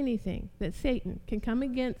there is anything that Satan can come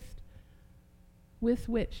against, with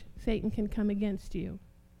which Satan can come against you,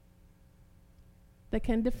 that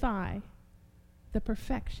can defy the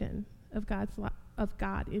perfection of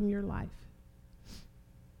God in your life?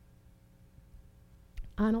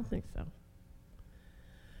 I don't think so.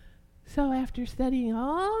 So after studying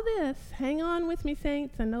all this, hang on with me,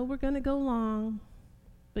 saints. I know we're going to go long,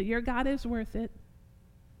 but your God is worth it.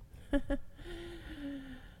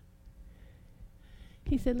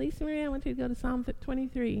 He said, Lisa Marie, I want you to go to Psalm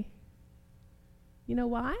 23. You know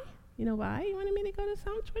why? You know why you wanted me to go to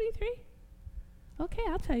Psalm 23? Okay,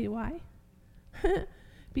 I'll tell you why.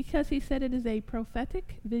 Because he said it is a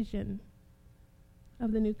prophetic vision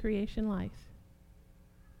of the new creation life.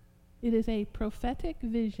 It is a prophetic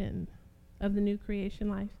vision of the new creation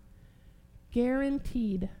life.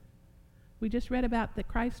 Guaranteed. We just read about that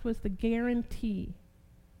Christ was the guarantee.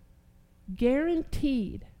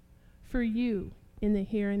 Guaranteed for you in the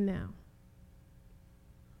here and now.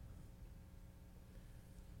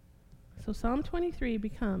 So Psalm 23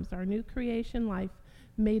 becomes our new creation life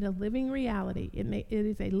made a living reality. It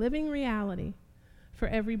is a living reality for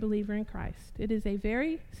every believer in Christ. It is a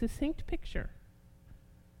very succinct picture.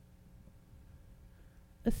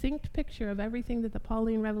 A succinct picture of everything that the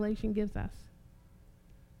Pauline revelation gives us.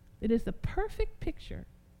 It is the perfect picture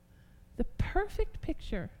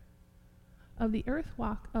of the earth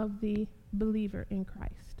walk of the believer in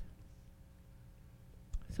Christ.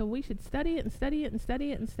 So we should study it and study it and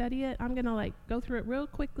study it and study it. I'm going to go through it real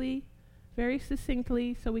quickly, very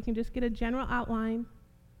succinctly, so we can just get a general outline.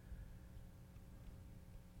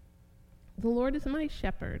 The Lord is my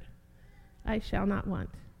shepherd. I shall not want.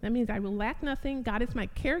 That means I will lack nothing. God is my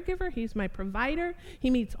caregiver. He's my provider. He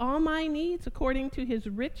meets all my needs according to his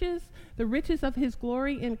riches, the riches of his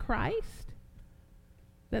glory in Christ.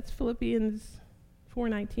 That's Philippians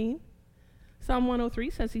 4:19. Psalm 103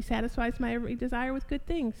 says he satisfies my every desire with good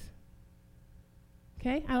things.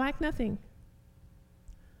 Okay, I lack nothing.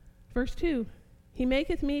 Verse 2, he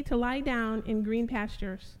maketh me to lie down in green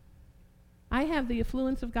pastures. I have the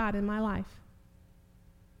affluence of God in my life.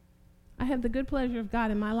 I have the good pleasure of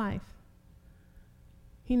God in my life.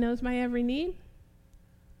 He knows my every need.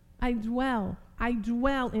 I dwell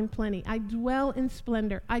in plenty. I dwell in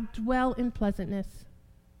splendor. I dwell in pleasantness.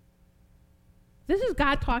 This is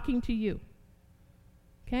God talking to you.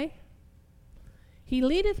 Okay? He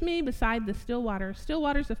leadeth me beside the still waters. Still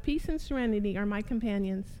waters of peace and serenity are my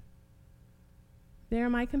companions. They are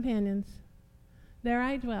my companions. There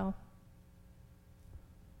I dwell.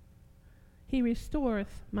 He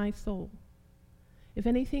restoreth my soul. If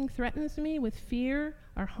anything threatens me with fear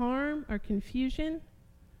or harm or confusion,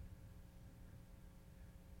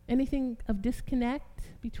 anything of disconnect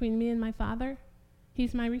between me and my Father,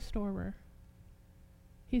 He's my restorer.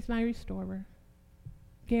 He's my restorer.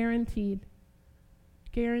 Guaranteed.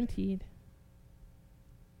 Guaranteed.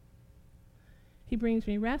 He brings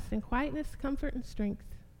me rest and quietness, comfort and strength.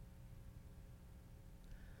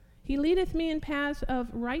 He leadeth me in paths of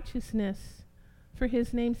righteousness for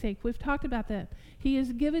his name's sake. We've talked about that. He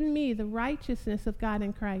has given me the righteousness of God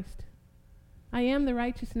in Christ. I am the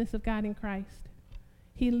righteousness of God in Christ.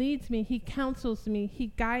 He leads me. He counsels me. He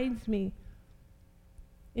guides me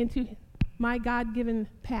into my God-given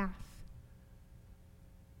path,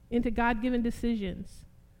 into God-given decisions.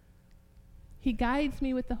 He guides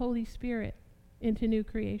me with the Holy Spirit into new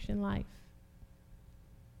creation life.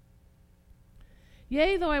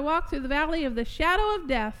 Yea, though I walk through the valley of the shadow of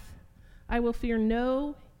death, I will fear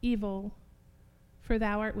no evil, for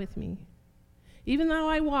thou art with me. Even though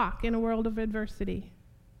I walk in a world of adversity,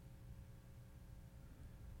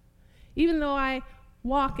 even though I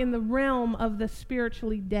walk in the realm of the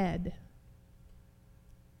spiritually dead,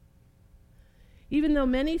 even though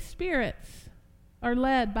many spirits are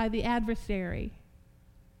led by the adversary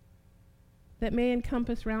that may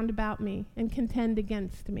encompass round about me and contend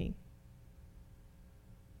against me,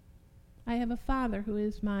 I have a Father who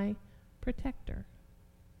is my protector.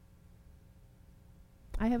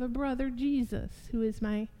 I have a brother, Jesus, who is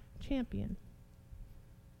my champion.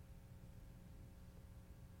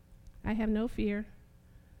 I have no fear.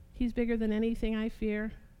 He's bigger than anything I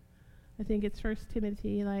fear. I think it's 1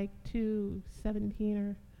 Timothy 2:17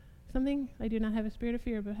 or something. I do not have a spirit of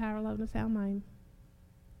fear, but power, love, and a sound mind.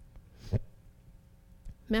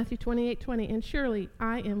 Matthew 28:20, and surely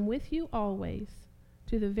I am with you always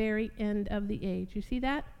to the very end of the age. You see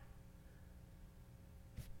that?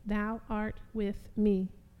 Thou art with me.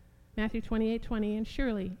 Matthew 28:20, and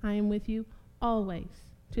surely I am with you always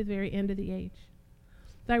to the very end of the age.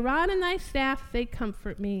 Thy rod and thy staff, they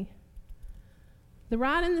comfort me. The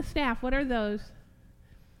rod and the staff, what are those?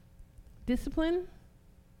 Discipline,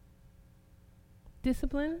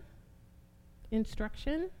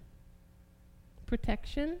 instruction,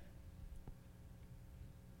 protection,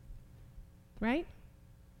 right?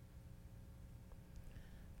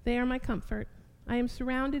 They are my comfort. I am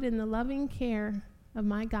surrounded in the loving care of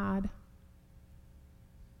my God.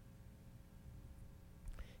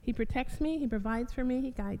 He protects me, he provides for me, he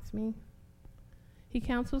guides me. He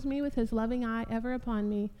counsels me with his loving eye ever upon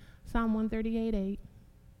me. Psalm 138:8.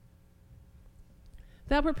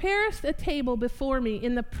 Thou preparest a table before me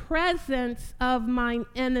in the presence of mine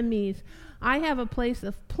enemies. I have a place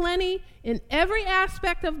of plenty in every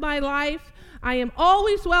aspect of my life. I am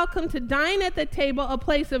always welcome to dine at the table, a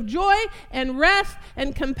place of joy and rest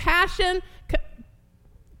and compassion.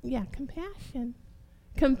 Compassion.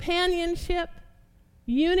 Companionship.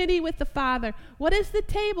 Unity with the Father. What is the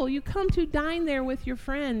table? You come to dine there with your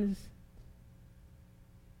friends.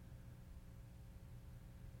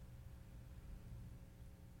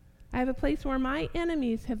 I have a place where my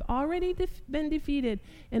enemies have already been defeated,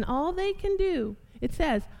 and all they can do, it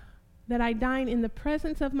says, that I dine in the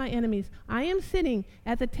presence of my enemies. I am sitting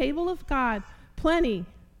at the table of God, plenty.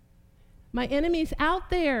 My enemies out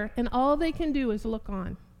there, and all they can do is look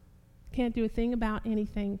on. Can't do a thing about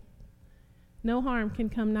anything. No harm can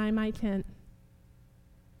come nigh my tent.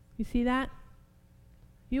 You see that?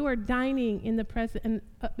 You are dining in the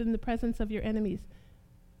presence of your enemies,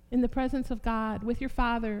 in the presence of God, with your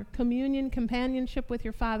Father, communion, companionship with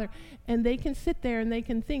your Father, and they can sit there and they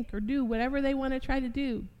can think or do whatever they want to try to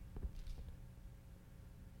do,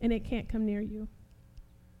 and it can't come near you.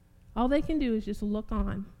 All they can do is just look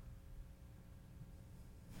on.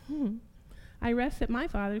 I rest at my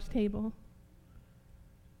Father's table.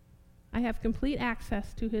 I have complete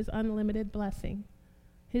access to his unlimited blessing,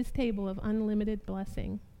 his table of unlimited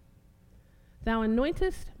blessing. Thou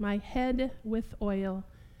anointest my head with oil.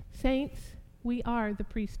 Saints, we are the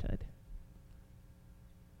priesthood.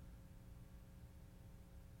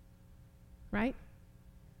 Right?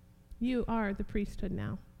 You are the priesthood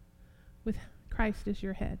now, with Christ as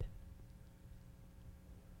your head.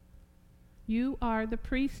 You are the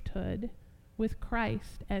priesthood with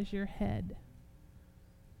Christ as your head.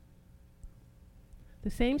 The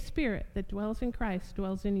same Spirit that dwells in Christ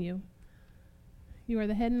dwells in you. You are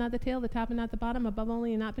the head and not the tail, the top and not the bottom, above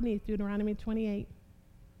only and not beneath, Deuteronomy 28.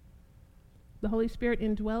 The Holy Spirit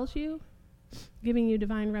indwells you, giving you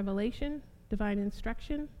divine revelation, divine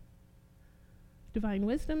instruction, divine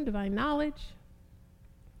wisdom, divine knowledge,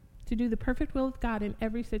 to do the perfect will of God in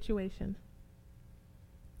every situation.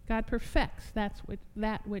 God perfects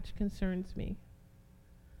that which concerns me.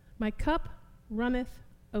 My cup runneth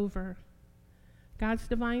over. God's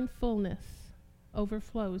divine fullness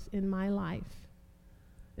overflows in my life.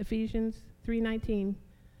 Ephesians 3:19,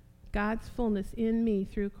 God's fullness in me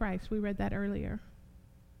through Christ. We read that earlier.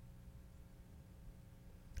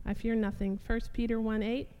 I fear nothing. 1 Peter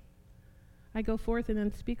 1:8, I go forth in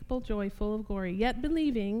unspeakable joy, full of glory. Yet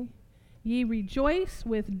believing, ye rejoice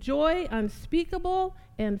with joy unspeakable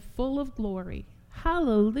and full of glory.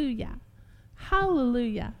 Hallelujah.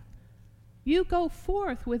 Hallelujah. You go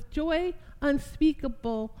forth with joy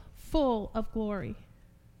unspeakable, full of glory.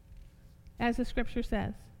 As the scripture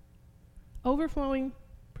says, overflowing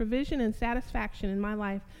provision and satisfaction in my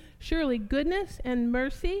life. Surely goodness and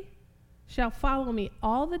mercy shall follow me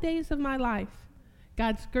all the days of my life.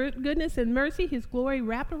 God's goodness and mercy, his glory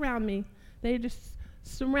wrap around me. They just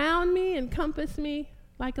surround me, encompass me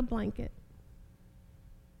like a blanket.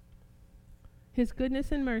 His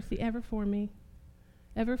goodness and mercy ever for me,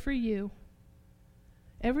 ever for you.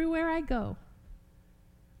 Everywhere I go,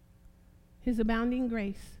 his abounding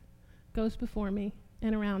grace goes before me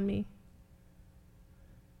and around me.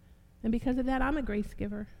 And because of that, I'm a grace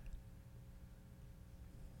giver.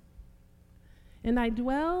 And I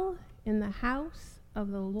dwell in the house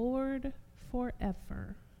of the Lord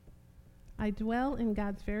forever. I dwell in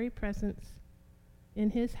God's very presence,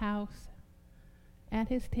 in his house, at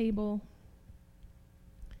his table.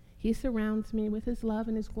 He surrounds me with his love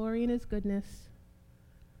and his glory and his goodness.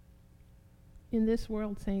 In this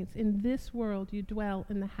world, saints, in this world you dwell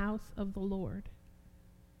in the house of the Lord.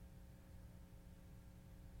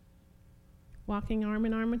 Walking arm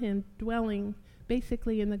in arm with him, dwelling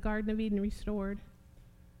basically in the Garden of Eden restored.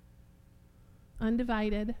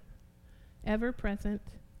 Undivided, ever-present,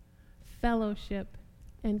 fellowship,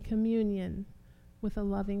 and communion with a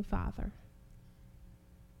loving Father.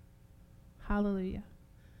 Hallelujah.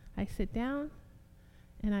 I sit down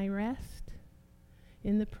and I rest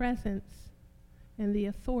in the presence and the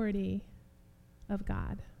authority of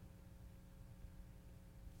God.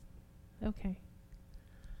 Okay.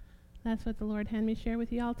 That's what the Lord had me share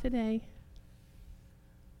with you all today.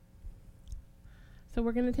 So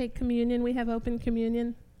we're going to take communion. We have open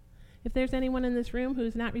communion. If there's anyone in this room who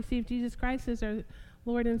has not received Jesus Christ as our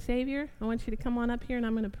Lord and Savior, I want you to come on up here and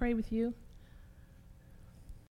I'm going to pray with you.